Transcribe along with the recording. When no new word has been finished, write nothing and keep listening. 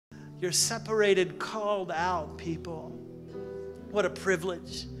You're separated, called out people. What a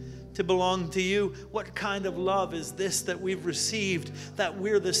privilege to belong to you. What kind of love is this that we've received, that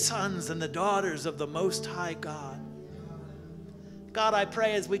we're the sons and the daughters of the Most High God? God, I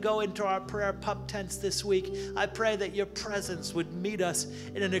pray as we go into our prayer pup tents this week, I pray that your presence would meet us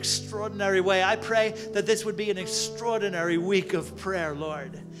in an extraordinary way. I pray that this would be an extraordinary week of prayer,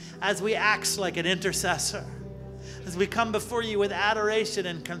 Lord, as we act like an intercessor. As we come before you with adoration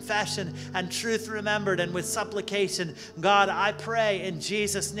and confession and truth remembered and with supplication, God, I pray in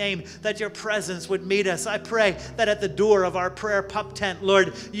Jesus' name that your presence would meet us. I pray that at the door of our prayer pup tent,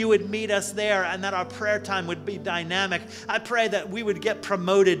 Lord, you would meet us there and that our prayer time would be dynamic. I pray that we would get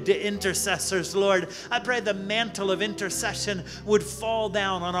promoted to intercessors, Lord. I pray the mantle of intercession would fall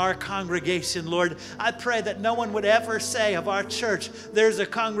down on our congregation, Lord. I pray that no one would ever say of our church, there's a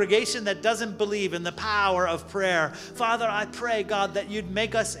congregation that doesn't believe in the power of prayer. Father, I pray, God, that you'd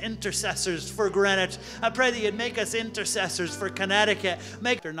make us intercessors for Greenwich. I pray that you'd make us intercessors for Connecticut.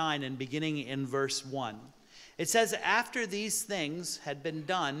 Chapter 9 and beginning in verse 1. It says, after these things had been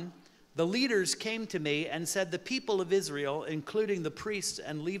done, the leaders came to me and said, the people of Israel, including the priests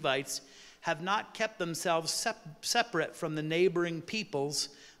and Levites, have not kept themselves separate from the neighboring peoples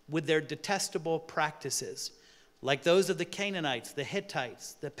with their detestable practices, like those of the Canaanites, the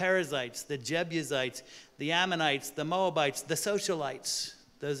Hittites, the Perizzites, the Jebusites, the Ammonites, the Moabites, the Socialites.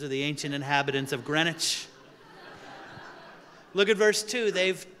 Those are the ancient inhabitants of Greenwich. Look at verse 2.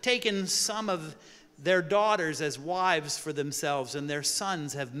 They've taken some of their daughters as wives for themselves, and their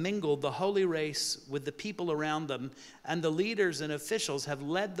sons have mingled the holy race with the people around them, and the leaders and officials have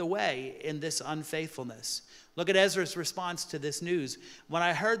led the way in this unfaithfulness. Look at Ezra's response to this news. When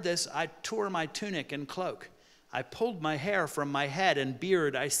I heard this, I tore my tunic and cloak. I pulled my hair from my head and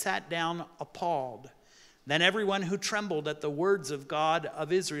beard. I sat down appalled. Then everyone who trembled at the words of God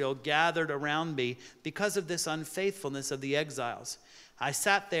of Israel gathered around me because of this unfaithfulness of the exiles. I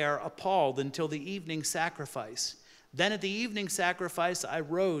sat there appalled until the evening sacrifice. Then at the evening sacrifice, I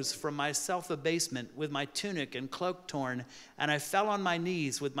rose from my self-abasement with my tunic and cloak torn, and I fell on my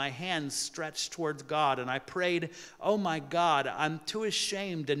knees with my hands stretched towards God, and I prayed, oh my God, I'm too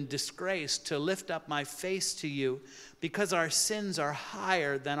ashamed and disgraced to lift up my face to you, because our sins are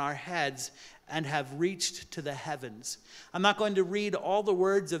higher than our heads and have reached to the heavens. I'm not going to read all the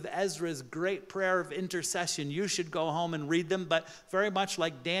words of Ezra's great prayer of intercession. You should go home and read them, but very much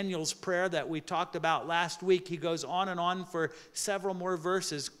like Daniel's prayer that we talked about last week, he goes on for several more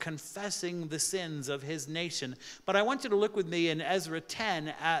verses confessing the sins of his nation. But I want you to look with me in Ezra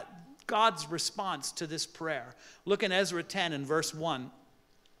 10 at God's response to this prayer. Look in Ezra 10 and verse 1.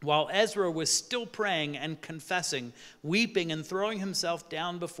 While Ezra was still praying and confessing, weeping and throwing himself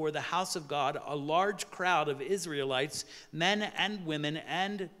down before the house of God, a large crowd of Israelites, men and women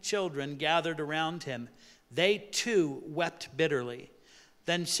and children, gathered around him. They too wept bitterly.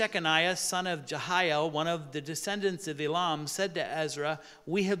 Then Shechaniah, son of Jehiel, one of the descendants of Elam, said to Ezra,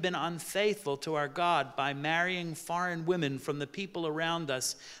 we have been unfaithful to our God by marrying foreign women from the people around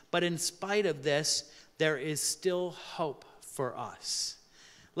us. But in spite of this, there is still hope for us.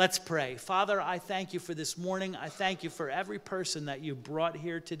 Let's pray. Father, I thank you for this morning. I thank you for every person that you brought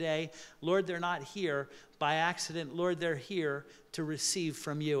here today. Lord, they're not here by accident. Lord, they're here to receive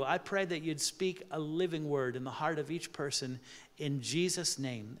from you. I pray that you'd speak a living word in the heart of each person. In Jesus'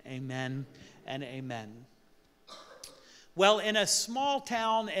 name, amen and amen. Well, in a small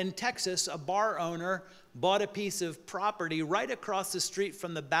town in Texas, a bar owner bought a piece of property right across the street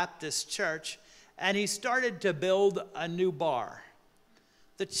from the Baptist church, and he started to build a new bar.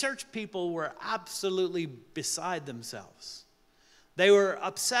 The church people were absolutely beside themselves. They were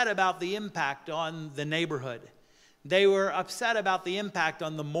upset about the impact on the neighborhood. They were upset about the impact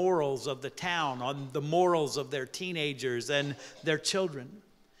on the morals of the town, on the morals of their teenagers and their children.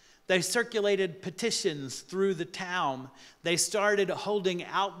 They circulated petitions through the town. They started holding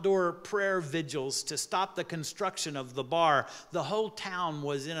outdoor prayer vigils to stop the construction of the bar. The whole town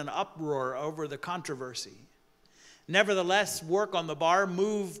was in an uproar over the controversy. Nevertheless, work on the bar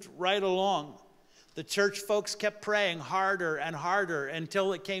moved right along. The church folks kept praying harder and harder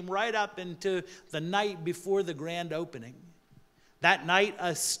until it came right up into the night before the grand opening. That night,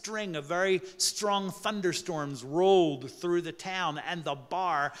 a string of very strong thunderstorms rolled through the town, and the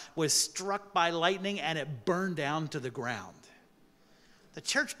bar was struck by lightning, and it burned down to the ground. The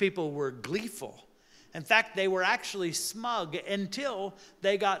church people were gleeful. In fact, they were actually smug until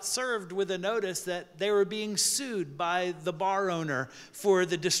they got served with a notice that they were being sued by the bar owner for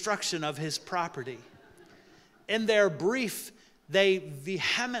the destruction of his property. In their brief They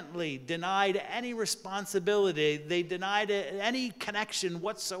vehemently denied any responsibility. They denied any connection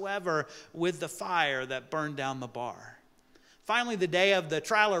whatsoever with the fire that burned down the bar. Finally, the day of the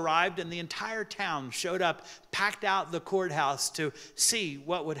trial arrived, and the entire town showed up, packed out the courthouse to see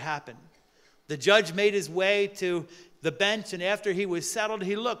what would happen. The judge made his way to the bench, and after he was settled,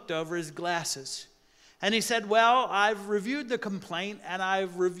 he looked over his glasses. And he said, well, I've reviewed the complaint, and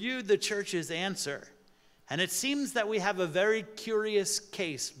I've reviewed the church's answer. And it seems that we have a very curious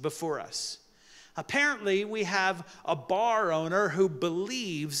case before us. Apparently, we have a bar owner who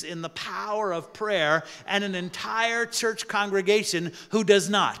believes in the power of prayer and an entire church congregation who does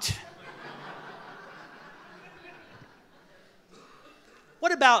not.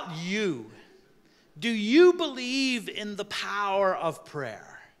 What about you? Do you believe in the power of prayer?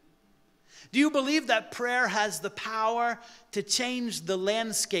 Do you believe that prayer has the power to change the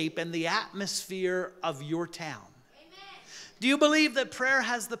landscape and the atmosphere of your town? Do you believe that prayer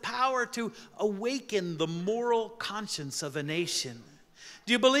has the power to awaken the moral conscience of a nation?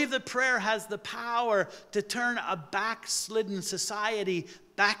 Do you believe that prayer has the power to turn a backslidden society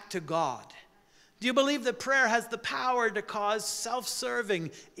back to God? Do you believe that prayer has the power to cause self-serving,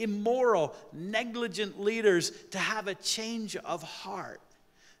 immoral, negligent leaders to have a change of heart?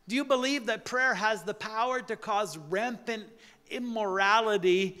 Do you believe that prayer has the power to cause rampant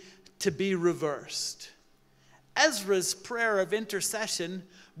immorality to be reversed? Ezra's prayer of intercession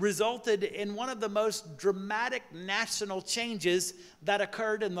resulted in one of the most dramatic national changes that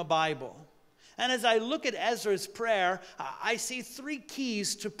occurred in the Bible. And as I look at Ezra's prayer, I see three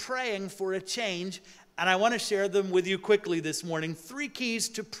keys to praying for a change, and I want to share them with you quickly this morning. Three keys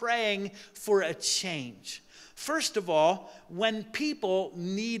to praying for a change. First of all, when people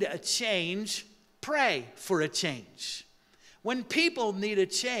need a change, pray for a change. When people need a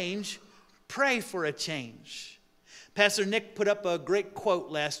change, pray for a change. Pastor Nick put up a great quote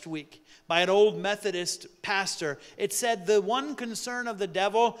last week by an old Methodist pastor. It said, the one concern of the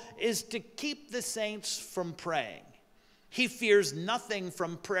devil is to keep the saints from praying. He fears nothing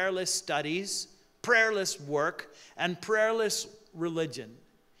from prayerless studies, prayerless work, and prayerless religion.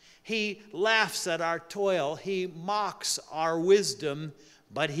 He laughs at our toil. He mocks our wisdom,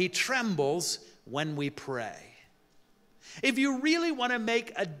 but he trembles when we pray. If you really want to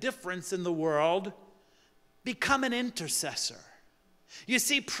make a difference in the world, become an intercessor. You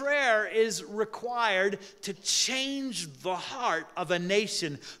see, prayer is required to change the heart of a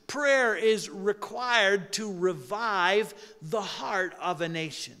nation. Prayer is required to revive the heart of a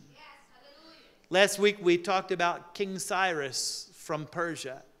nation. Yes, hallelujah. Last week we talked about King Cyrus from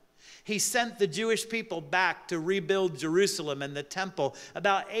Persia. He sent the Jewish people back to rebuild Jerusalem and the temple.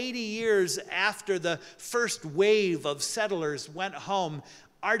 About 80 years after the first wave of settlers went home,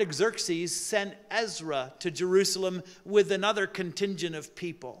 Artaxerxes sent Ezra to Jerusalem with another contingent of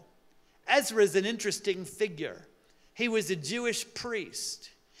people. Ezra is an interesting figure. He was a Jewish priest.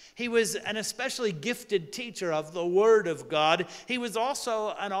 He was an especially gifted teacher of the Word of God. He was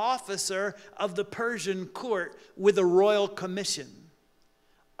also an officer of the Persian court with a royal commission.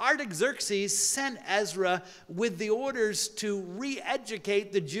 Artaxerxes sent Ezra with the orders to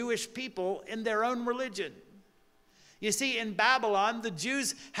re-educate the Jewish people in their own religion. You see, in Babylon, the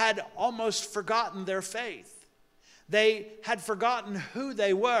Jews had almost forgotten their faith. They had forgotten who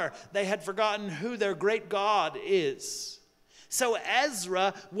they were. They had forgotten who their great God is. So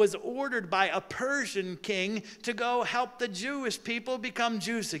Ezra was ordered by a Persian king to go help the Jewish people become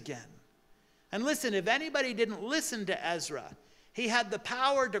Jews again. And listen, if anybody didn't listen to Ezra, he had the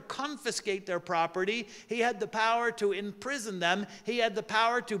power to confiscate their property. He had the power to imprison them. He had the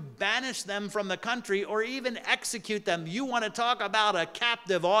power to banish them from the country or even execute them. You want to talk about a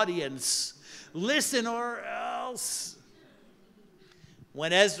captive audience. Listen or else.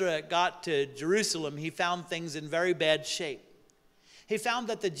 When Ezra got to Jerusalem, he found things in very bad shape. He found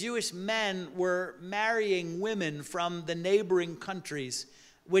that the Jewish men were marrying women from the neighboring countries,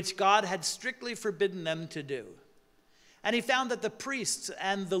 which God had strictly forbidden them to do. And he found that the priests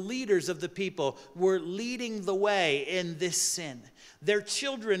and the leaders of the people were leading the way in this sin. Their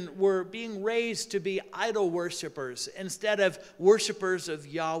children were being raised to be idol worshipers instead of worshipers of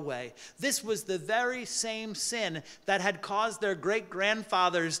Yahweh. This was the very same sin that had caused their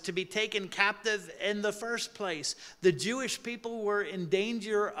great-grandfathers to be taken captive in the first place. The Jewish people were in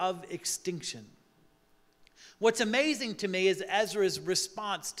danger of extinction. What's amazing to me is Ezra's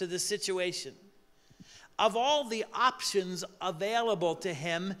response to the situation. Of all the options available to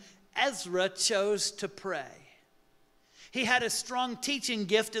him, Ezra chose to pray. He had a strong teaching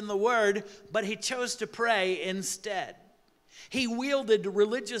gift in the Word, but he chose to pray instead. He wielded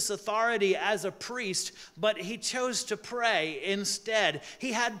religious authority as a priest, but he chose to pray instead.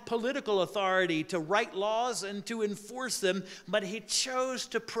 He had political authority to write laws and to enforce them, but he chose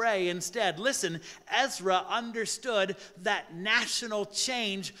to pray instead. Listen, Ezra understood that national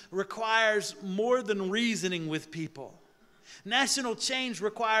change requires more than reasoning with people. National change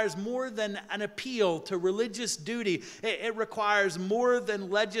requires more than an appeal to religious duty. It requires more than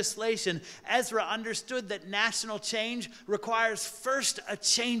legislation. Ezra understood that national change requires first a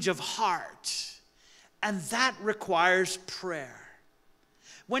change of heart, and that requires prayer.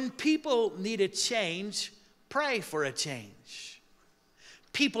 When people need a change, pray for a change.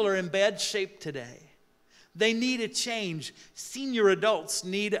 People are in bad shape today. They need a change. Senior adults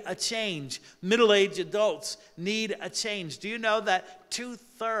need a change. Middle-aged adults need a change. Do you know that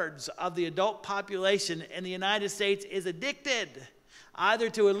 2/3 of the adult population in the United States is addicted, either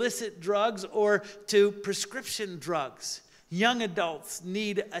to illicit drugs or to prescription drugs? Young adults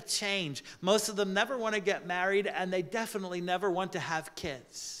need a change. Most of them never want to get married, and they definitely never want to have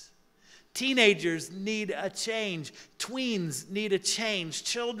kids. Teenagers need a change. Tweens need a change.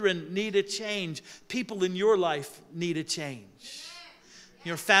 Children need a change. People in your life need a change.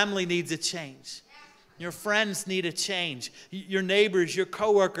 Your family needs a change. Your friends need a change. Your neighbors, your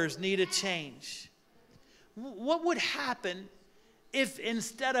coworkers need a change. What would happen if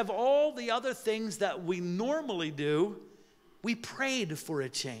instead of all the other things that we normally do, we prayed for a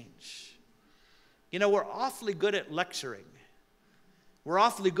change? You know, we're awfully good at lecturing. We're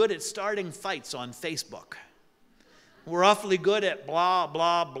awfully good at starting fights on Facebook. We're awfully good at blah,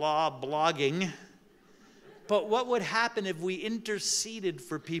 blah, blah, blogging. But what would happen if we interceded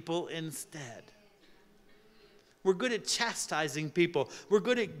for people instead? We're good at chastising people. We're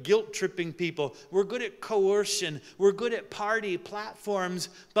good at guilt-tripping people. We're good at coercion. We're good at party platforms.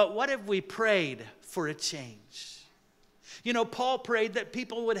 But what if we prayed for a change? You know, Paul prayed that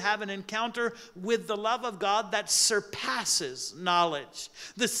people would have an encounter with the love of God that surpasses knowledge.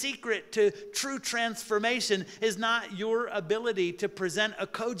 The secret to true transformation is not your ability to present a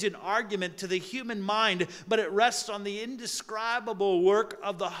cogent argument to the human mind, but it rests on the indescribable work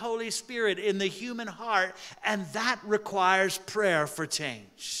of the Holy Spirit in the human heart, and that requires prayer for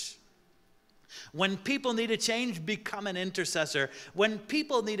change. When people need a change, become an intercessor. When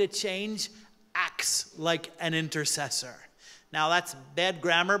people need a change, acts like an intercessor. Now, that's bad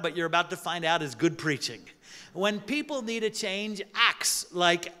grammar, but you're about to find out is good preaching. When people need a change, acts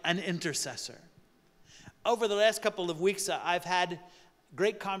like an intercessor. Over the last couple of weeks, I've had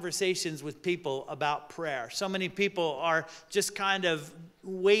great conversations with people about prayer. So many people are just kind of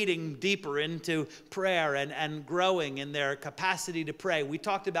wading deeper into prayer and growing in their capacity to pray. We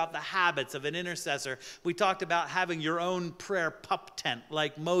talked about the habits of an intercessor. We talked about having your own prayer pup tent,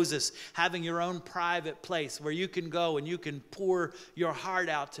 like Moses, having your own private place where you can go and you can pour your heart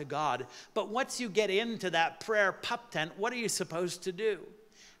out to God. But once you get into that prayer pup tent, what are you supposed to do?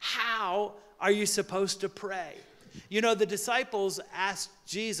 How are you supposed to pray? You know, the disciples asked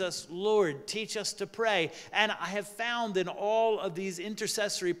Jesus, Lord, teach us to pray. And I have found in all of these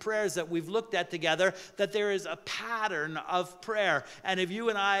intercessory prayers that we've looked at together that there is a pattern of prayer. And if you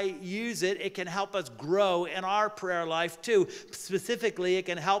and I use it, it can help us grow in our prayer life too. Specifically, it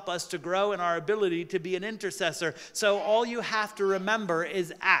can help us to grow in our ability to be an intercessor. So all you have to remember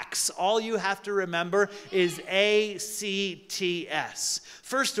is ACTS. All you have to remember is ACTS.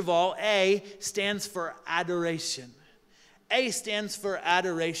 First of all, A stands for adoration. A stands for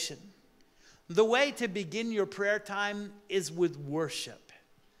adoration. The way to begin your prayer time is with worship.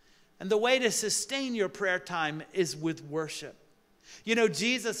 And the way to sustain your prayer time is with worship. You know,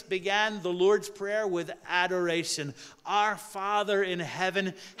 Jesus began the Lord's Prayer with adoration. Our Father in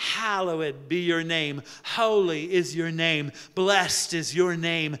heaven, hallowed be your name. Holy is your name. Blessed is your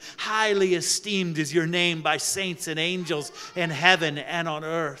name. Highly esteemed is your name by saints and angels in heaven and on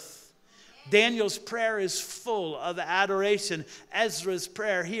earth. Daniel's prayer is full of adoration. Ezra's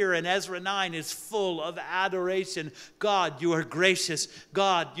prayer here in Ezra 9 is full of adoration. God, you are gracious.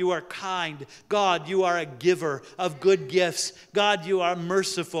 God, you are kind. God, you are a giver of good gifts. God, you are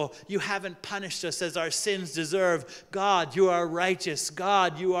merciful. You haven't punished us as our sins deserve. God, you are righteous.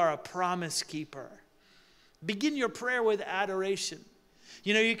 God, you are a promise keeper. Begin your prayer with adoration.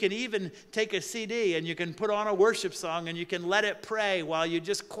 You know, you can even take a CD and you can put on a worship song and you can let it pray while you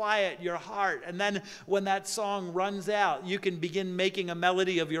just quiet your heart. And then when that song runs out, you can begin making a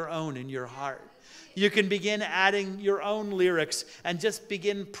melody of your own in your heart. You can begin adding your own lyrics and just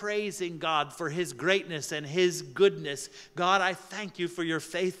begin praising God for his greatness and his goodness. God, I thank you for your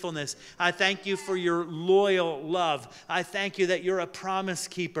faithfulness. I thank you for your loyal love. I thank you that you're a promise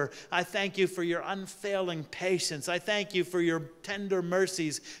keeper. I thank you for your unfailing patience. I thank you for your tender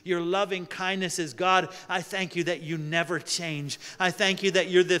mercies, your loving kindnesses. God, I thank you that you never change. I thank you that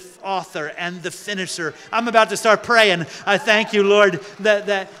you're the author and the finisher. I'm about to start praying. I thank you, Lord,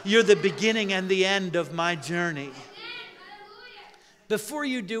 that you're the beginning and the end of my journey. Before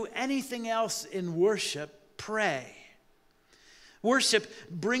you do anything else in worship, pray. Worship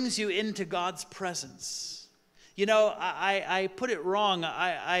brings you into God's presence. You know, I put it wrong.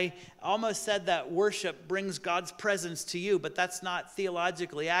 I almost said that worship brings God's presence to you, but that's not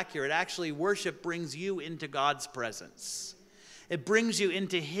theologically accurate. Actually, worship brings you into God's presence. It brings you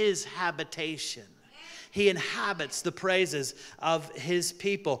into his habitation. He inhabits the praises of his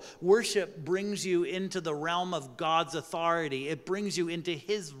people. Worship brings you into the realm of God's authority. It brings you into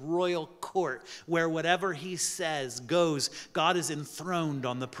his royal court, where whatever he says goes. God is enthroned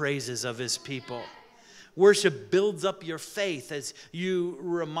on the praises of his people. Worship builds up your faith as you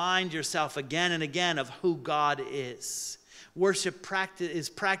remind yourself again and again of who God is. Worship is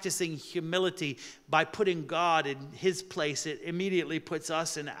practicing humility by putting God in his place. It immediately puts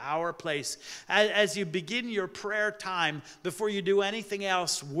us in our place. As you begin your prayer time, before you do anything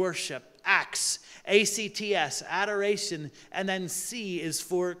else, worship. Acts, A-C-T-S, adoration, and then C is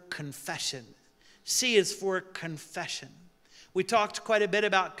for confession. C is for confession. We talked quite a bit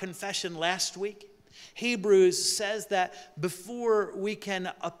about confession last week. Hebrews says that before we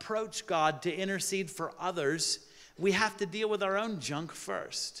can approach God to intercede for others, we have to deal with our own junk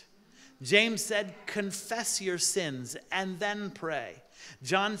first. James said, confess your sins and then pray.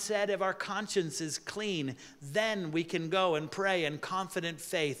 John said, if our conscience is clean, then we can go and pray in confident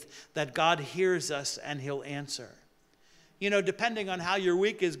faith that God hears us and he'll answer. You know, depending on how your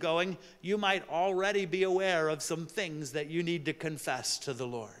week is going, you might already be aware of some things that you need to confess to the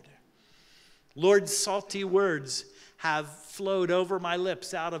Lord. Lord, salty words have flowed over my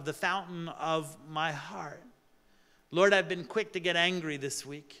lips out of the fountain of my heart. Lord, I've been quick to get angry this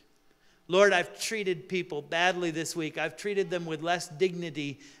week. Lord, I've treated people badly this week. I've treated them with less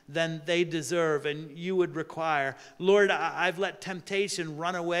dignity than they deserve and you would require. Lord, I've let temptation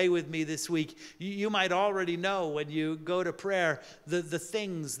run away with me this week. You might already know when you go to prayer the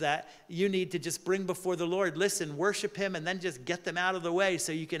things that you need to just bring before the Lord. Listen, worship him and then just get them out of the way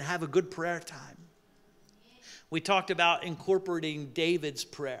so you can have a good prayer time. We talked about incorporating David's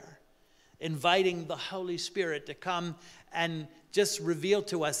prayer, inviting the Holy Spirit to come and just reveal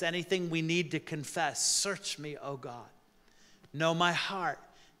to us anything we need to confess. Search me, O God. Know my heart.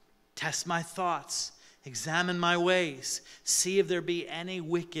 Test my thoughts. Examine my ways. See if there be any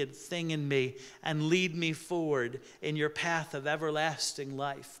wicked thing in me and lead me forward in your path of everlasting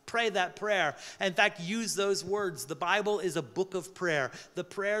life. Pray that prayer. In fact, use those words. The Bible is a book of prayer. The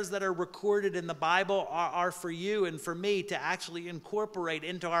prayers that are recorded in the Bible are for you and for me to actually incorporate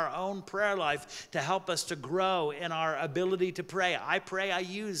into our own prayer life to help us to grow in our ability to pray. I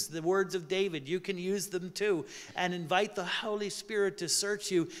use the words of David. You can use them too. And invite the Holy Spirit to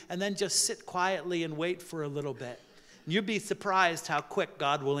search you and then just sit quietly and wait for a little bit. You'd be surprised how quick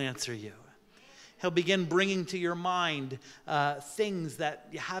God will answer you. He'll begin bringing to your mind things that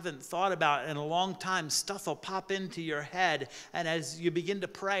you haven't thought about in a long time. Stuff will pop into your head. And as you begin to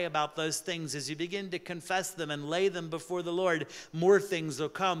pray about those things, as you begin to confess them and lay them before the Lord, more things will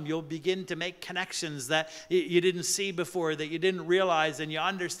come. You'll begin to make connections that you didn't see before, that you didn't realize. And you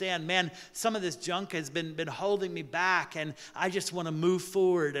understand, man, some of this junk has been holding me back. And I just want to move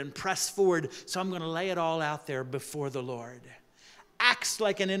forward and press forward. So I'm going to lay it all out there before the Lord. Acts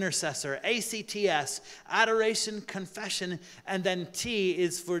like an intercessor, A-C-T-S, adoration, confession, and then T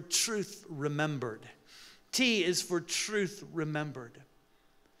is for truth remembered. T is for truth remembered.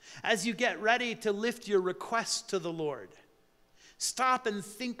 As you get ready to lift your request to the Lord, stop and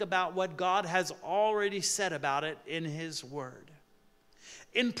think about what God has already said about it in his word.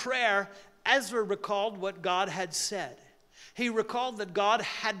 In prayer, Ezra recalled what God had said. He recalled that God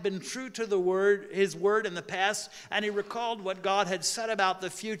had been true to his word in the past, and he recalled what God had said about the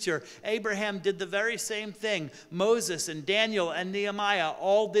future. Abraham did the very same thing. Moses and Daniel and Nehemiah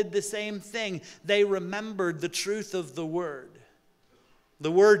all did the same thing. They remembered the truth of the word.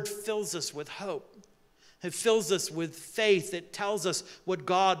 The word fills us with hope. It fills us with faith. It tells us what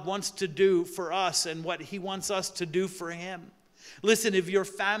God wants to do for us and what he wants us to do for him. Listen, if your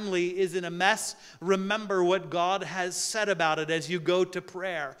family is in a mess, remember what God has said about it as you go to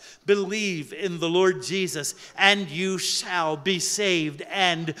prayer. Believe in the Lord Jesus, and you shall be saved,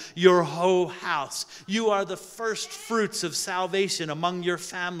 and your whole house. You are the first fruits of salvation among your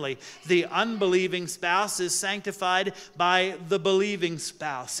family. The unbelieving spouse is sanctified by the believing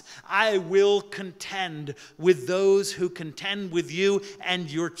spouse. I will contend with those who contend with you, and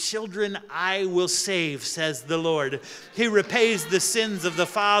your children I will save, says the Lord. He repays the sins of the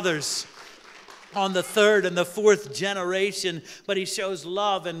fathers on the third and the fourth generation, but he shows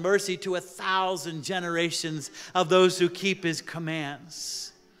love and mercy to 1,000 generations of those who keep his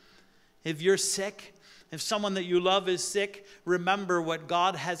commands. If you're sick, if someone that you love is sick, remember what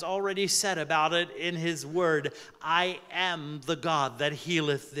God has already said about it in his word. I am the God that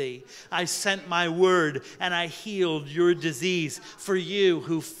healeth thee. I sent my word and I healed your disease. For you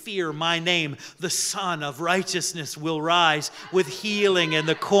who fear my name, the Son of Righteousness will rise with healing in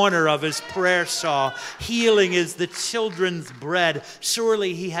the corner of his prayer shawl. Healing is the children's bread.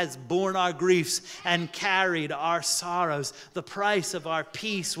 Surely he has borne our griefs and carried our sorrows. The price of our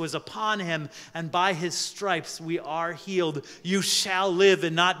peace was upon him, and by his stripes we are healed. You shall live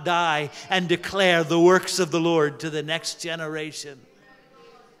and not die, and declare the works of the Lord to the next generation.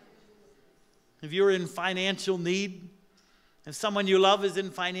 If you're in financial need, if someone you love is in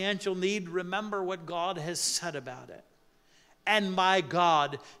financial need, remember what God has said about it. And my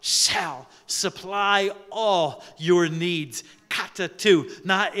God shall supply all your needs. Kata tu,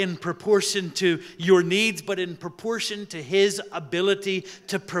 not in proportion to your needs, but in proportion to his ability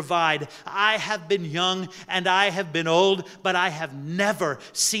to provide. I have been young and I have been old, but I have never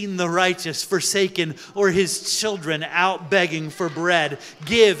seen the righteous forsaken or his children out begging for bread.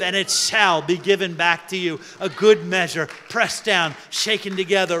 Give and it shall be given back to you. A good measure, pressed down, shaken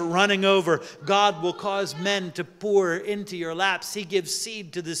together, running over. God will cause men to pour into your laps. He gives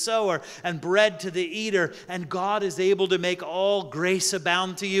seed to the sower and bread to the eater, and God is able to make all grace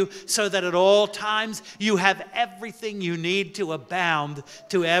abound to you, so that at all times you have everything you need to abound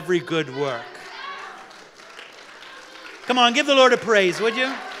to every good work. Come on, give the Lord a praise, would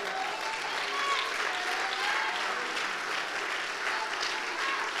you?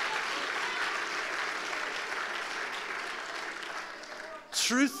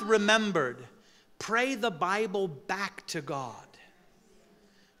 Truth remembered. Pray the Bible back to God.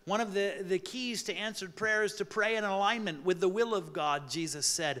 One of the keys to answered prayer is to pray in alignment with the will of God, Jesus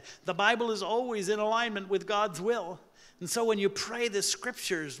said. The Bible is always in alignment with God's will. And so when you pray the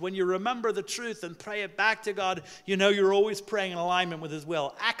scriptures, when you remember the truth and pray it back to God, you know you're always praying in alignment with his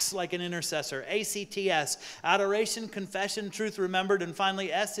will. Acts like an intercessor. ACTS. Adoration, confession, truth remembered. And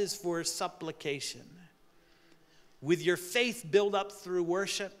finally, S is for supplication. With your faith built up through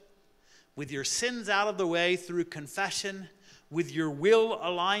worship, with your sins out of the way through confession, with your will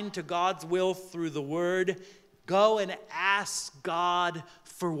aligned to God's will through the word, go and ask God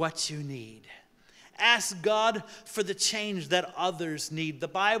for what you need. Ask God for the change that others need. The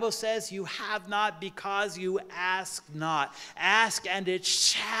Bible says you have not because you ask not. Ask and it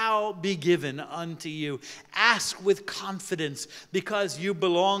shall be given unto you. Ask with confidence because you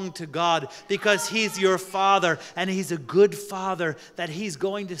belong to God, because he's your Father, and he's a good Father, that he's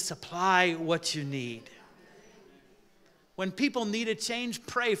going to supply what you need. When people need a change,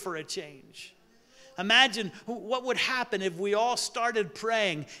 pray for a change. Imagine what would happen if we all started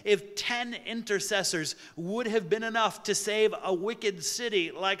praying, if 10 intercessors would have been enough to save a wicked city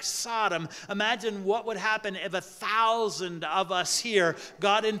like Sodom. Imagine what would happen if 1,000 of us here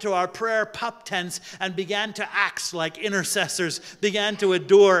got into our prayer pup tents and began to act like intercessors, began to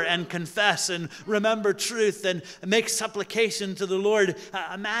adore and confess and remember truth and make supplication to the Lord.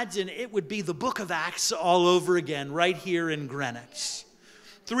 Imagine it would be the book of Acts all over again right here in Greenwich.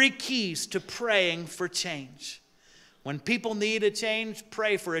 3 keys to praying for change. When people need a change,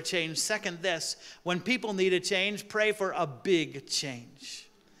 pray for a change. Second, this. When people need a change, pray for a big change.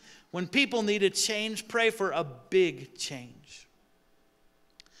 When people need a change, pray for a big change.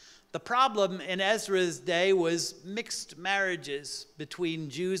 The problem in Ezra's day was mixed marriages between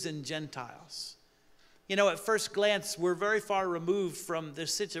Jews and Gentiles. You know, at first glance, we're very far removed from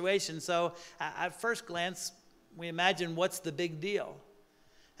this situation. So at first glance, we imagine, what's the big deal?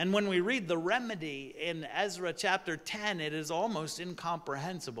 And when we read the remedy in Ezra chapter 10, it is almost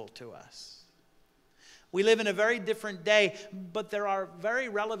incomprehensible to us. We live in a very different day, but there are very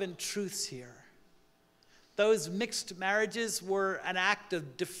relevant truths here. Those mixed marriages were an act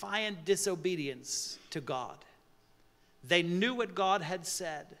of defiant disobedience to God. They knew what God had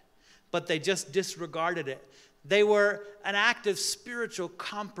said, but they just disregarded it. They were an act of spiritual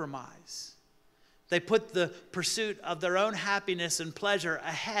compromise. They put the pursuit of their own happiness and pleasure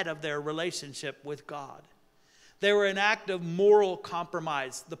ahead of their relationship with God. They were an act of moral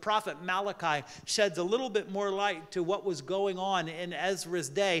compromise. The prophet Malachi sheds a little bit more light to what was going on in Ezra's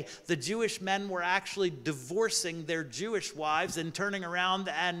day. The Jewish men were actually divorcing their Jewish wives and turning around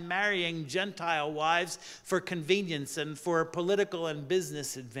and marrying Gentile wives for convenience and for political and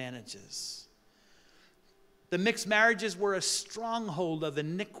business advantages. The mixed marriages were a stronghold of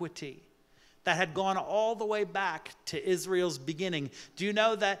iniquity that had gone all the way back to Israel's beginning. Do you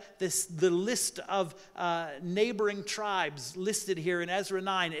know that the list of neighboring tribes listed here in Ezra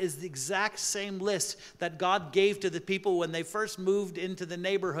 9 is the exact same list that God gave to the people when they first moved into the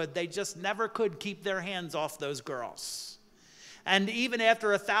neighborhood? They just never could keep their hands off those girls. And even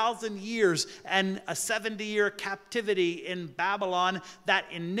after 1,000 years and a 70-year captivity in Babylon, that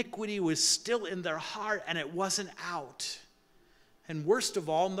iniquity was still in their heart and it wasn't out. And worst of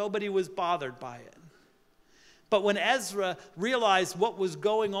all, nobody was bothered by it. But when Ezra realized what was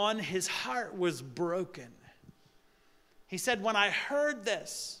going on, his heart was broken. He said, when I heard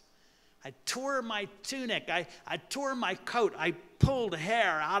this, I tore my tunic, I tore my coat, I pulled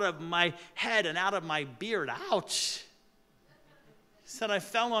hair out of my head and out of my beard. Ouch. He said, I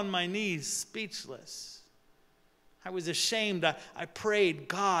fell on my knees, speechless. I was ashamed. I prayed,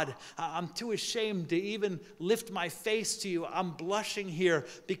 God, I'm too ashamed to even lift my face to you. I'm blushing here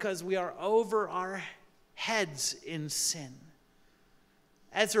because we are over our heads in sin.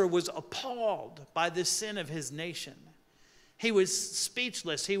 Ezra was appalled by the sin of his nation. He was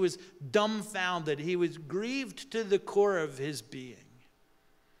speechless. He was dumbfounded. He was grieved to the core of his being.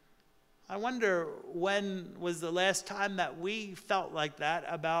 I wonder when was the last time that we felt like that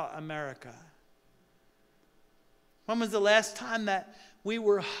about America? When was the last time that we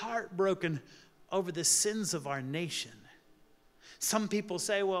were heartbroken over the sins of our nation? Some people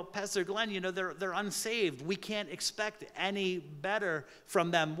say, well, Pastor Glenn, you know, they're unsaved. We can't expect any better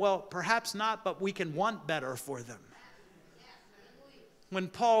from them. Well, perhaps not, but we can want better for them. When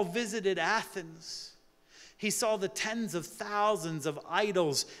Paul visited Athens, he saw the tens of thousands of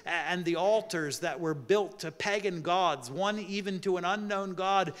idols and the altars that were built to pagan gods, one even to an unknown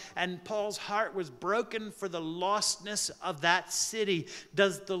God. And Paul's heart was broken for the lostness of that city.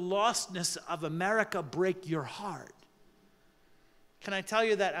 Does the lostness of America break your heart? Can I tell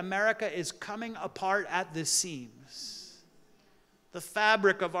you that America is coming apart at the seams? The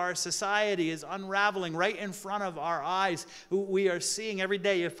fabric of our society is unraveling right in front of our eyes. We are seeing every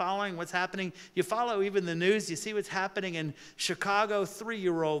day. You're following what's happening. You follow even the news. You see what's happening in Chicago.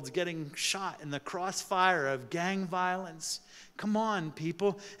 3-year-olds getting shot in the crossfire of gang violence. Come on,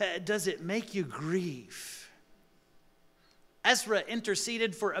 people. Does it make you grieve? Ezra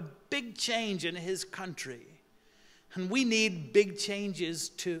interceded for a big change in his country. And we need big changes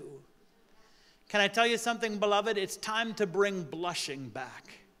too. Can I tell you something, beloved? It's time to bring blushing back.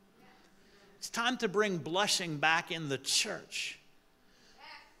 It's time to bring blushing back in the church.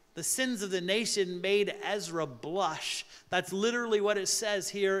 The sins of the nation made Ezra blush. That's literally what it says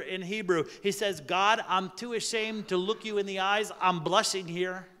here in Hebrew. He says, God, I'm too ashamed to look you in the eyes. I'm blushing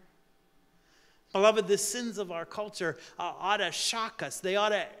here. Beloved, the sins of our culture ought to shock us. They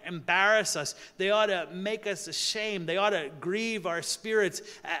ought to embarrass us. They ought to make us ashamed. They ought to grieve our spirits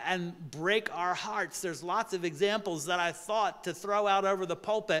and break our hearts. There's lots of examples that I thought to throw out over the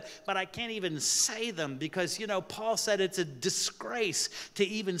pulpit, but I can't even say them because, you know, Paul said it's a disgrace to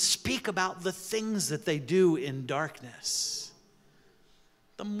even speak about the things that they do in darkness.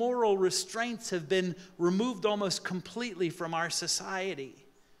 The moral restraints have been removed almost completely from our society.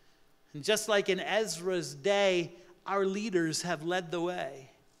 And just like in Ezra's day, our leaders have led the way.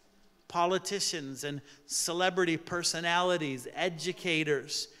 Politicians and celebrity personalities,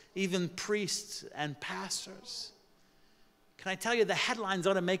 educators, even priests and pastors. Can I tell you, the headlines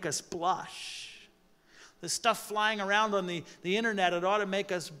ought to make us blush. The stuff flying around on the internet, it ought to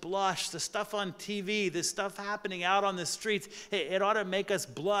make us blush. The stuff on TV, the stuff happening out on the streets, it ought to make us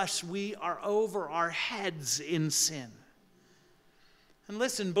blush. We are over our heads in sin. And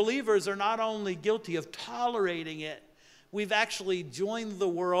listen, believers are not only guilty of tolerating it, we've actually joined the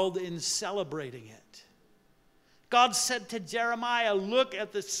world in celebrating it. God said to Jeremiah, look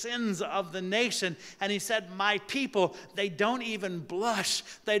at the sins of the nation. And he said, my people, they don't even blush.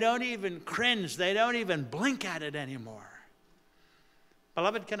 They don't even cringe. They don't even blink at it anymore.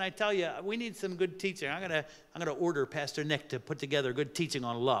 Beloved, can I tell you, we need some good teaching. I'm gonna order Pastor Nick to put together good teaching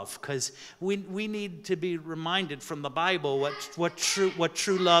on love, because we need to be reminded from the Bible what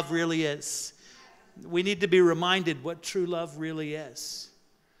true love really is. We need to be reminded what true love really is.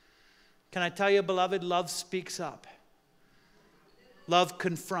 Can I tell you, beloved, love speaks up. Love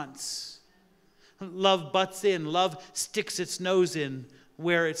confronts. Love butts in. Love sticks its nose in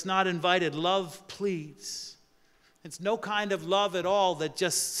where it's not invited. Love pleads. It's no kind of love at all that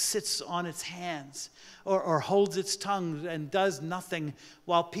just sits on its hands or holds its tongue and does nothing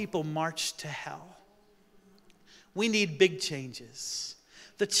while people march to hell. We need big changes.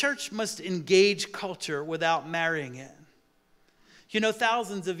 The church must engage culture without marrying it. You know,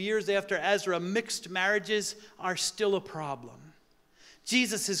 thousands of years after Ezra, mixed marriages are still a problem.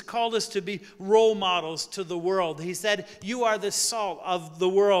 Jesus has called us to be role models to the world. He said, you are the salt of the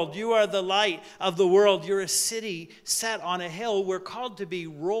world. You are the light of the world. You're a city set on a hill. We're called to be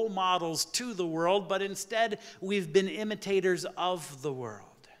role models to the world, but instead we've been imitators of the world.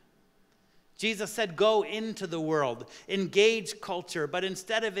 Jesus said, go into the world, engage culture, but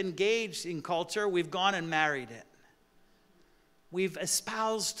instead of engaging culture, we've gone and married it. We've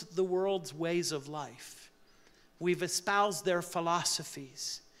espoused the world's ways of life. We've espoused their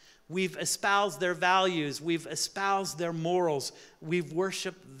philosophies. We've espoused their values. We've espoused their morals. We've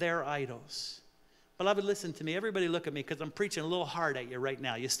worshiped their idols. Beloved, listen to me. Everybody look at me because I'm preaching a little hard at you right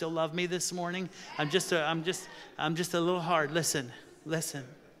now. You still love me this morning? I'm just a little hard. Listen.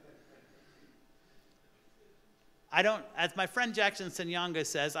 I don't, as my friend Jackson Sanyanga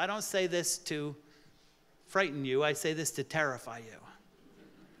says, I don't say this to frighten you. I say this to terrify you.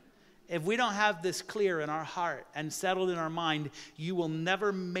 If we don't have this clear in our heart and settled in our mind, you will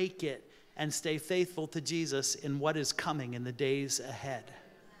never make it and stay faithful to Jesus in what is coming in the days ahead.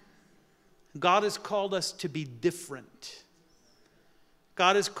 God has called us to be different.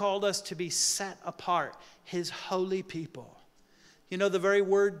 God has called us to be set apart, His holy people. You know, the very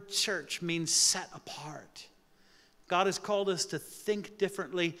word church means set apart. God has called us to think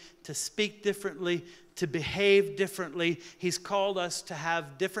differently, to speak differently, to behave differently. He's called us to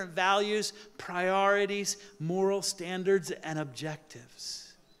have different values, priorities, moral standards, and objectives.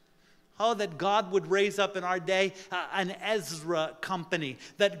 Oh, that God would raise up in our day an Ezra company,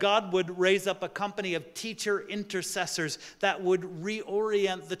 that God would raise up a company of teacher intercessors that would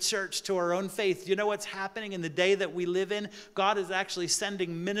reorient the church to our own faith. You know what's happening in the day that we live in? God is actually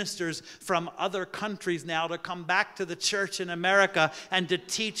sending ministers from other countries now to come back to the church in America and to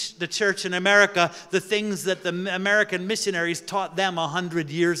teach the church in America the things that the American missionaries taught them 100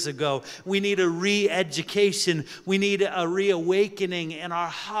 years ago. We need a re-education. We need a reawakening in our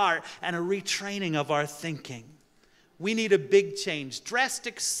heart and a retraining of our thinking. We need a big change.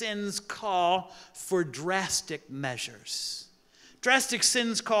 Drastic sins call for drastic measures. Drastic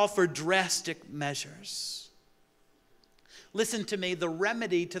sins call for drastic measures. Listen to me, the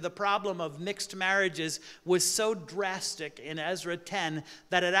remedy to the problem of mixed marriages was so drastic in Ezra 10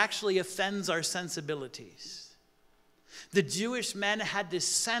 that it actually offends our sensibilities. The Jewish men had to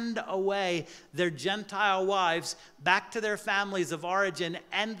send away their Gentile wives back to their families of origin,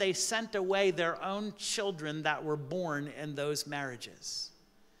 and they sent away their own children that were born in those marriages.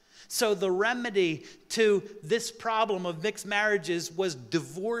 So the remedy to this problem of mixed marriages was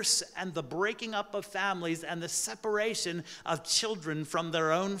divorce and the breaking up of families and the separation of children from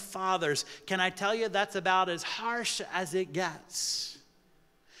their own fathers. Can I tell you, that's about as harsh as it gets.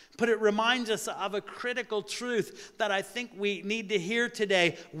 But it reminds us of a critical truth that I think we need to hear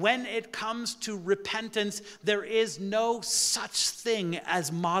today. When it comes to repentance, there is no such thing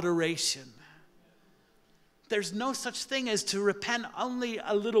as moderation. There's no such thing as to repent only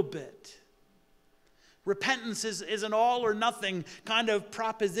a little bit. Repentance is an all or nothing kind of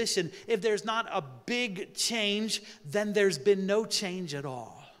proposition. If there's not a big change, then there's been no change at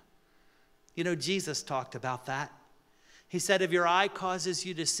all. You know, Jesus talked about that. He said, if your eye causes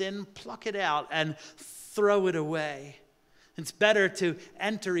you to sin, pluck it out and throw it away. It's better to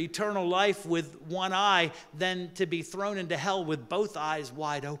enter eternal life with one eye than to be thrown into hell with both eyes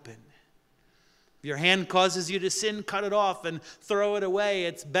wide open. If your hand causes you to sin, cut it off and throw it away.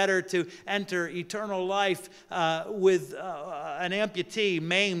 It's better to enter eternal life with an amputee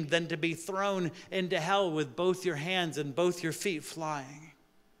maimed than to be thrown into hell with both your hands and both your feet flying.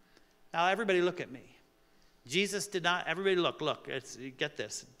 Now, everybody look at me. Jesus did not, everybody look, get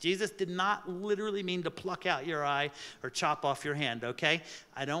this. Jesus did not literally mean to pluck out your eye or chop off your hand, okay?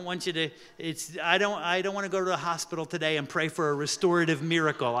 I don't want you to, I don't want to go to the hospital today and pray for a restorative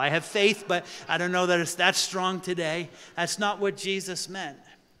miracle. I have faith, but I don't know that it's that strong today. That's not what Jesus meant.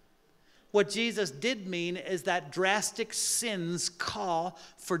 What Jesus did mean is that drastic sins call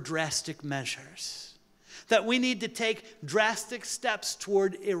for drastic measures. That we need to take drastic steps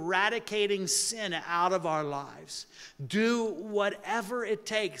toward eradicating sin out of our lives. Do whatever it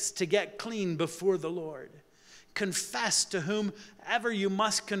takes to get clean before the Lord. Confess to whom whatever you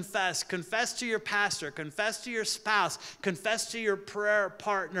must confess. Confess to your pastor, confess to your spouse, confess to your prayer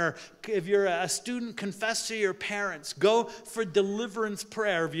partner. If you're a student, confess to your parents. Go for deliverance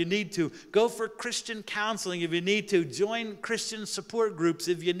prayer if you need to. Go for Christian counseling if you need to. Join Christian support groups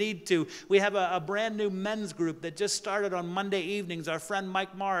if you need to. We have a brand new men's group that just started on Monday evenings. Our friend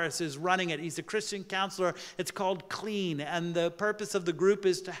Mike Morris is running it. He's a Christian counselor. It's called Clean, and the purpose of the group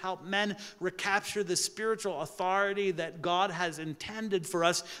is to help men recapture the spiritual authority that God has intended for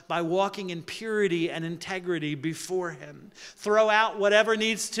us by walking in purity and integrity before Him. Throw out whatever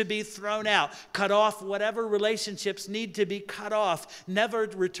needs to be thrown out. Cut off whatever relationships need to be cut off. Never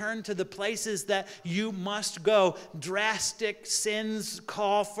return to the places that you must go. Drastic sins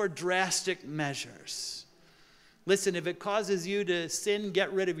call for drastic measures. Listen, if it causes you to sin,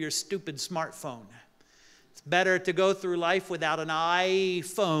 get rid of your stupid smartphone. It's better to go through life without an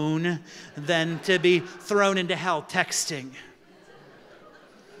iPhone than to be thrown into hell texting.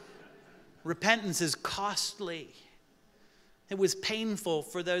 Repentance is costly. It was painful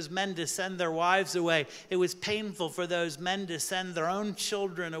for those men to send their wives away. It was painful for those men to send their own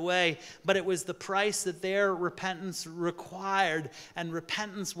children away. But it was the price that their repentance required. And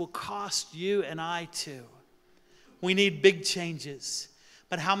repentance will cost you and I too. We need big changes.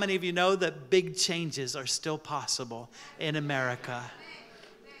 But how many of you know that big changes are still possible in America?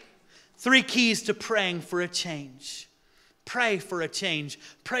 3 keys to praying for a change. Pray for a change.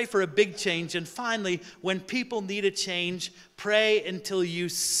 Pray for a big change. And finally, when people need a change, pray until you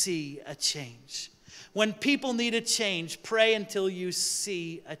see a change. When people need a change, pray until you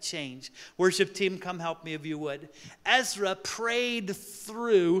see a change. Worship team, come help me if you would. Ezra prayed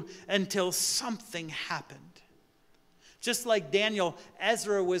through until something happened. Just like Daniel,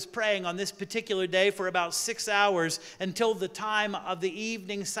 Ezra was praying on this particular day for about 6 hours until the time of the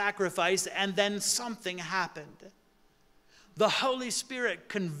evening sacrifice, and then something happened. The Holy Spirit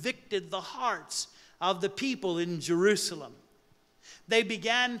convicted the hearts of the people in Jerusalem. They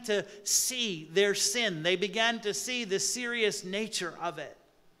began to see their sin. They began to see the serious nature of it.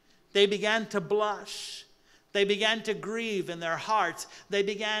 They began to blush. They began to grieve in their hearts. They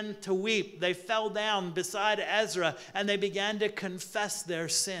began to weep. They fell down beside Ezra and they began to confess their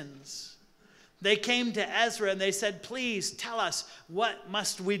sins. They came to Ezra and they said, please tell us, what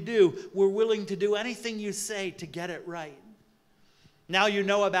must we do? We're willing to do anything you say to get it right. Now you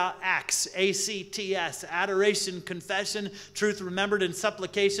know about ACTS, A-C-T-S, adoration, confession, truth remembered, and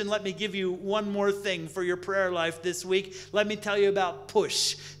supplication. Let me give you one more thing for your prayer life this week. Let me tell you about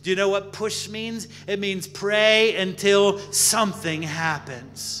push. Do you know what push means? It means pray until something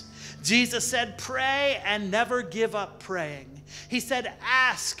happens. Jesus said, pray and never give up praying. He said,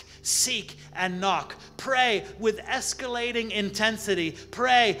 ask, seek, and knock. Pray with escalating intensity.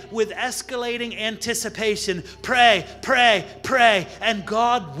 Pray with escalating anticipation. Pray, pray, pray, and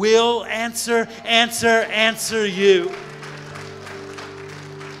God will answer you.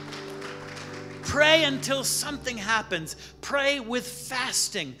 Pray until something happens. Pray with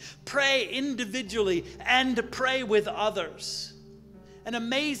fasting. Pray individually and pray with others. An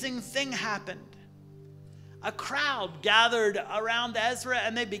amazing thing happened. A crowd gathered around Ezra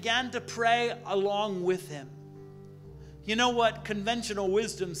and they began to pray along with him. You know what conventional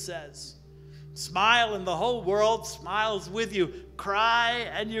wisdom says? Smile and the whole world smiles with you. Cry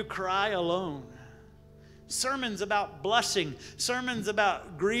and you cry alone. Sermons about blushing, sermons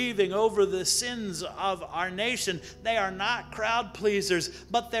about grieving over the sins of our nation. They are not crowd pleasers,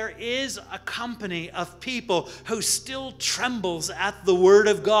 but there is a company of people who still trembles at the Word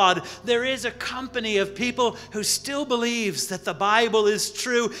of God. There is a company of people who still believes that the Bible is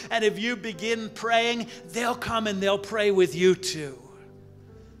true, and if you begin praying, they'll come and they'll pray with you too.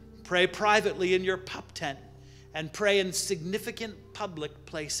 Pray privately in your pup tent and pray in significant public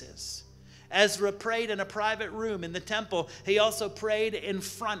places. Ezra prayed in a private room in the temple. He also prayed in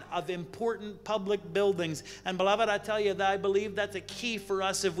front of important public buildings. And beloved, I tell you that I believe that's a key for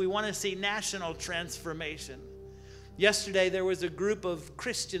us if we want to see national transformation. Yesterday, there was a group of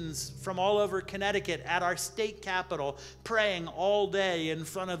Christians from all over Connecticut at our state capitol praying all day in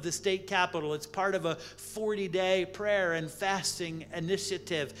front of the state capitol. It's part of a 40-day prayer and fasting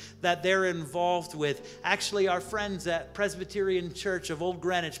initiative that they're involved with. Actually, our friends at Presbyterian Church of Old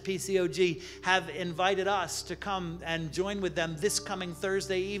Greenwich, PCOG, have invited us to come and join with them this coming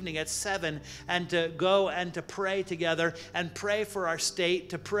Thursday evening at 7 and to go and to pray together and pray for our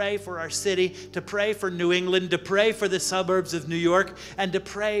state, to pray for our city, to pray for New England, to pray for the suburbs of New York, and to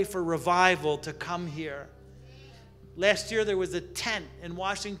pray for revival to come here. Last year, there was a tent in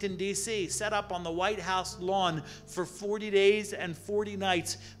Washington, D.C., set up on the White House lawn for 40 days and 40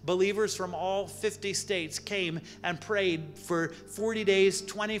 nights. Believers from all 50 states came and prayed for 40 days,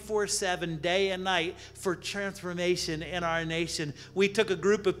 24/7, day and night, for transformation in our nation. We took a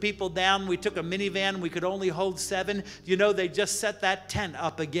group of people down. We took a minivan. We could only hold 7. You know, they just set that tent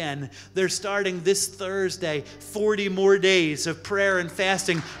up again. They're starting this Thursday, 40 more days of prayer and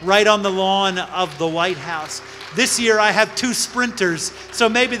fasting right on the lawn of the White House. This year I have 2 sprinters, so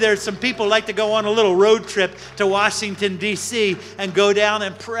maybe there's some people like to go on a little road trip to Washington, D.C. and go down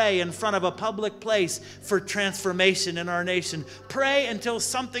and pray in front of a public place for transformation in our nation. Pray until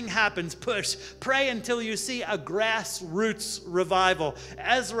something happens. Push. Pray until you see a grassroots revival.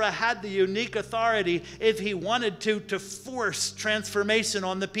 Ezra had the unique authority, if he wanted to force transformation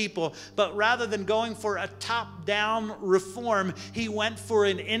on the people. But rather than going for a top-down reform, he went for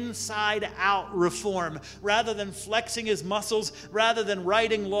an inside-out reform. Rather than flexing his muscles, rather than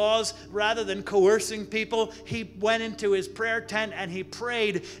writing laws, rather than coercing people, he went into his prayer tent and he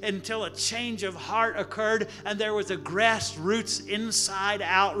prayed until a change of heart occurred, and there was a grassroots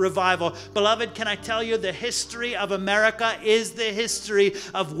inside-out revival. Beloved, can I tell you, the history of America is the history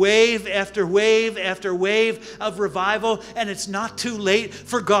of wave after wave after wave of revival, and it's not too late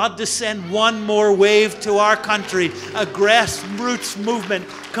for God to send one more wave to our country, a grassroots movement.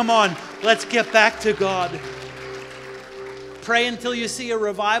 Come on, let's get back to God. Pray until you see a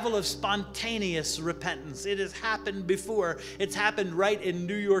revival of spontaneous repentance. It has happened before. It's happened right in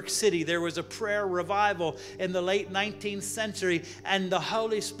New York City. There was a prayer revival in the late 19th century, and the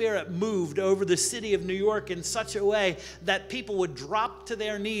Holy Spirit moved over the city of New York in such a way that people would drop to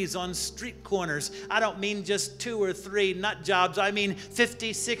their knees on street corners. I don't mean just 2 or 3 nut jobs. I mean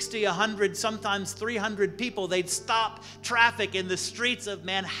 50, 60, 100, sometimes 300 people. They'd stop traffic in the streets of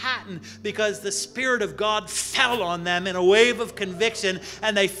Manhattan because the Spirit of God fell on them in a wave of conviction,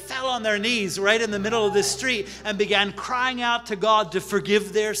 and they fell on their knees right in the middle of the street and began crying out to God to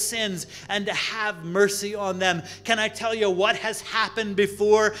forgive their sins and to have mercy on them. Can I tell you, what has happened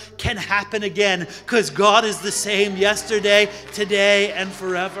before can happen again, because God is the same yesterday, today, and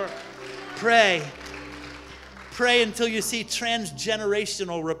forever. Pray. Pray until you see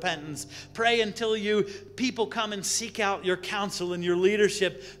transgenerational repentance. Pray until people come and seek out your counsel and your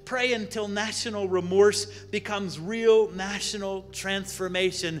leadership. Pray until national remorse becomes real national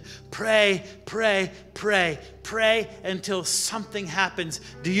transformation. Pray, pray, pray. Pray until something happens.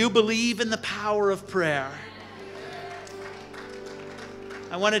 Do you believe in the power of prayer?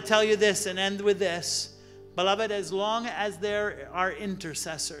 I want to tell you this and end with this. Beloved, as long as there are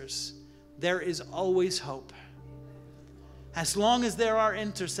intercessors, there is always hope. As long as there are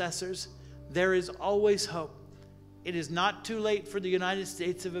intercessors, there is always hope. It is not too late for the United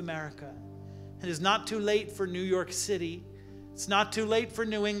States of America. It is not too late for New York City. It's not too late for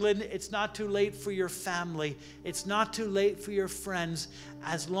New England. It's not too late for your family. It's not too late for your friends.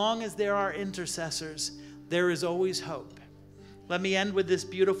 As long as there are intercessors, there is always hope. Let me end with this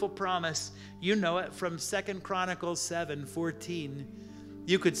beautiful promise. You know it from 2 Chronicles 7:14.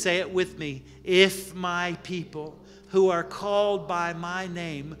 You could say it with me. If my people who are called by my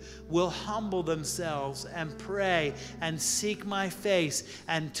name will humble themselves and pray and seek my face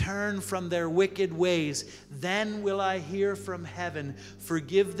and turn from their wicked ways, then will I hear from heaven,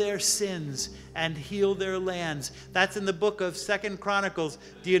 forgive their sins, and heal their lands. That's in the book of 2 Chronicles.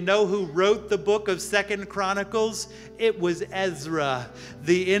 Do you know who wrote the book of 2 Chronicles? It was Ezra,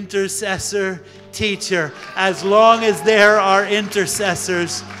 the intercessor teacher. As long as there are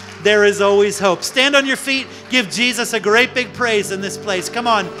intercessors, there is always hope. Stand on your feet. Give Jesus a great big praise in this place. Come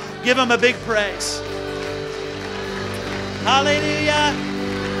on. Give him a big praise. Hallelujah.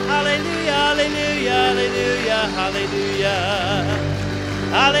 Hallelujah. Hallelujah. Hallelujah. Hallelujah.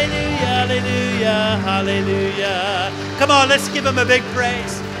 Hallelujah. Hallelujah. Hallelujah. Come on. Let's give him a big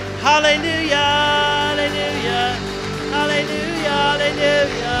praise. Hallelujah. Hallelujah. Hallelujah. Hallelujah.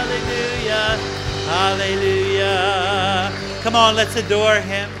 Hallelujah. Hallelujah. Come on. Let's adore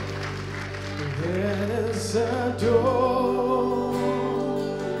him. Let us adore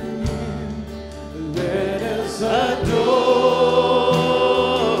him. Let us adore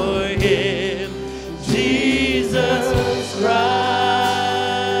him. Jesus Christ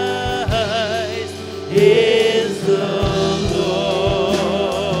is the Lord.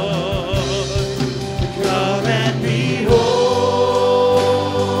 Come and behold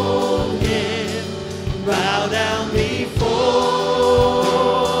him. Bow down before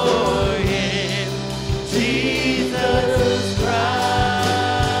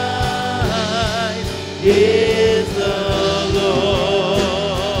is the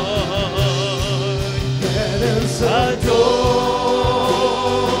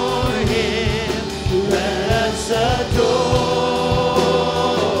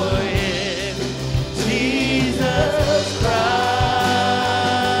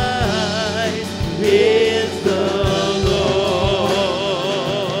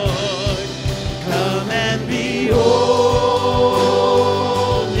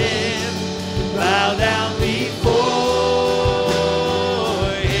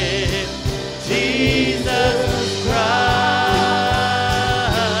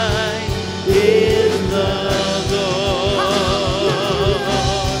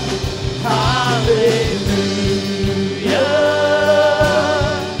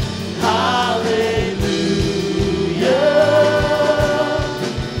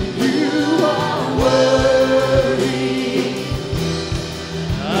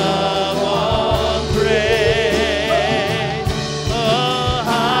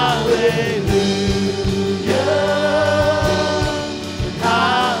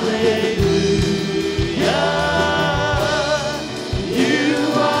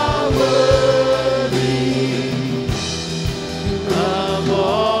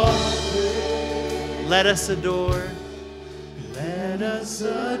Let us adore. Let us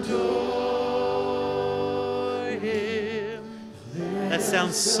adore him. That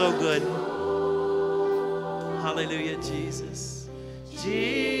sounds so good. Hallelujah, Jesus.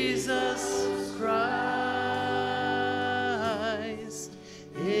 Jesus Christ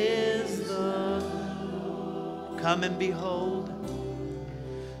is the Lord. Come and behold.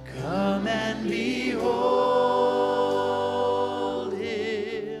 Come and behold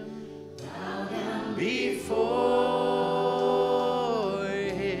him. Bow down before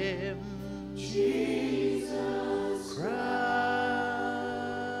him. Jesus Christ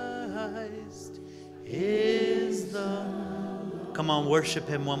is the Lord. Come on, worship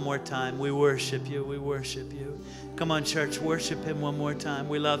him one more time. We worship you. We worship you. Come on, church, worship him one more time.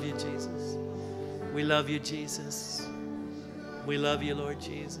 We love you, Jesus. We love you, Jesus. We love you, Lord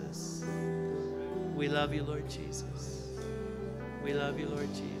Jesus. We love you, Lord Jesus. We love you, Lord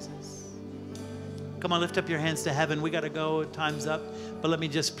Jesus. Come on, lift up your hands to heaven. We got to go. Time's up. But let me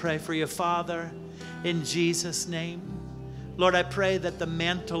just pray for you. Father, in Jesus' name, Lord, I pray that the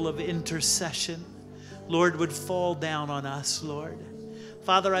mantle of intercession, Lord, would fall down on us, Lord.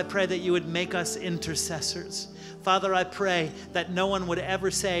 Father, I pray that you would make us intercessors. Father, I pray that no one would ever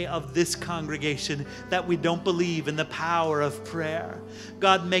say of this congregation that we don't believe in the power of prayer.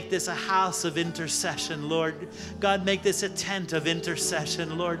 God, make this a house of intercession, Lord. God, make this a tent of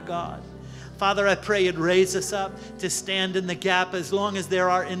intercession, Lord God. Father, I pray you'd raise us up to stand in the gap. As long as there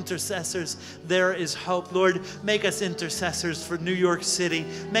are intercessors, there is hope. Lord, make us intercessors for New York City.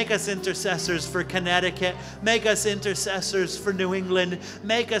 Make us intercessors for Connecticut. Make us intercessors for New England.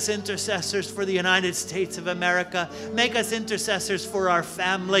 Make us intercessors for the United States of America. Make us intercessors for our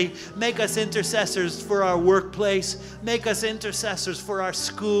family. Make us intercessors for our workplace. Make us intercessors for our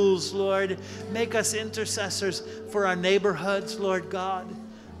schools, Lord. Make us intercessors for our neighborhoods, Lord God.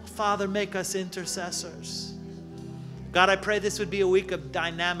 Father, make us intercessors. God, I pray this would be a week of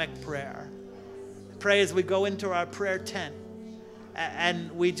dynamic prayer. Pray as we go into our prayer tent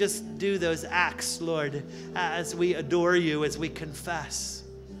and we just do those acts, Lord, as we adore you, as we confess,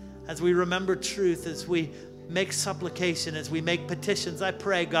 as we remember truth, as we make supplication, as we make petitions. I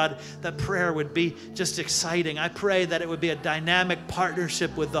pray, God, that prayer would be just exciting. I pray that it would be a dynamic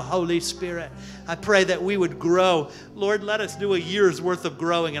partnership with the Holy Spirit. I pray that we would grow. Lord, let us do a year's worth of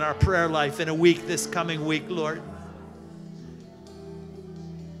growing in our prayer life in a week, this coming week, Lord.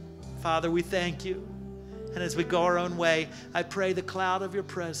 Father, we thank you. And as we go our own way, I pray the cloud of your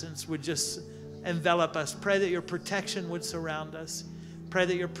presence would just envelop us. Pray that your protection would surround us. Pray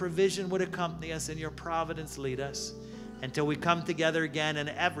that your provision would accompany us and your providence lead us until we come together again. And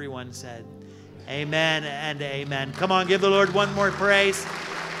everyone said, amen and amen. Come on, give the Lord one more praise.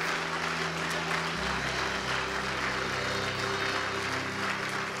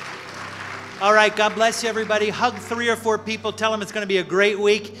 All right, God bless you, everybody. Hug 3 or 4 people. Tell them it's going to be a great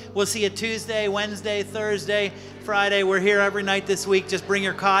week. We'll see you Tuesday, Wednesday, Thursday, Friday. We're here every night this week. Just bring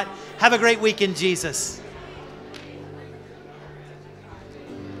your cot. Have a great week in Jesus.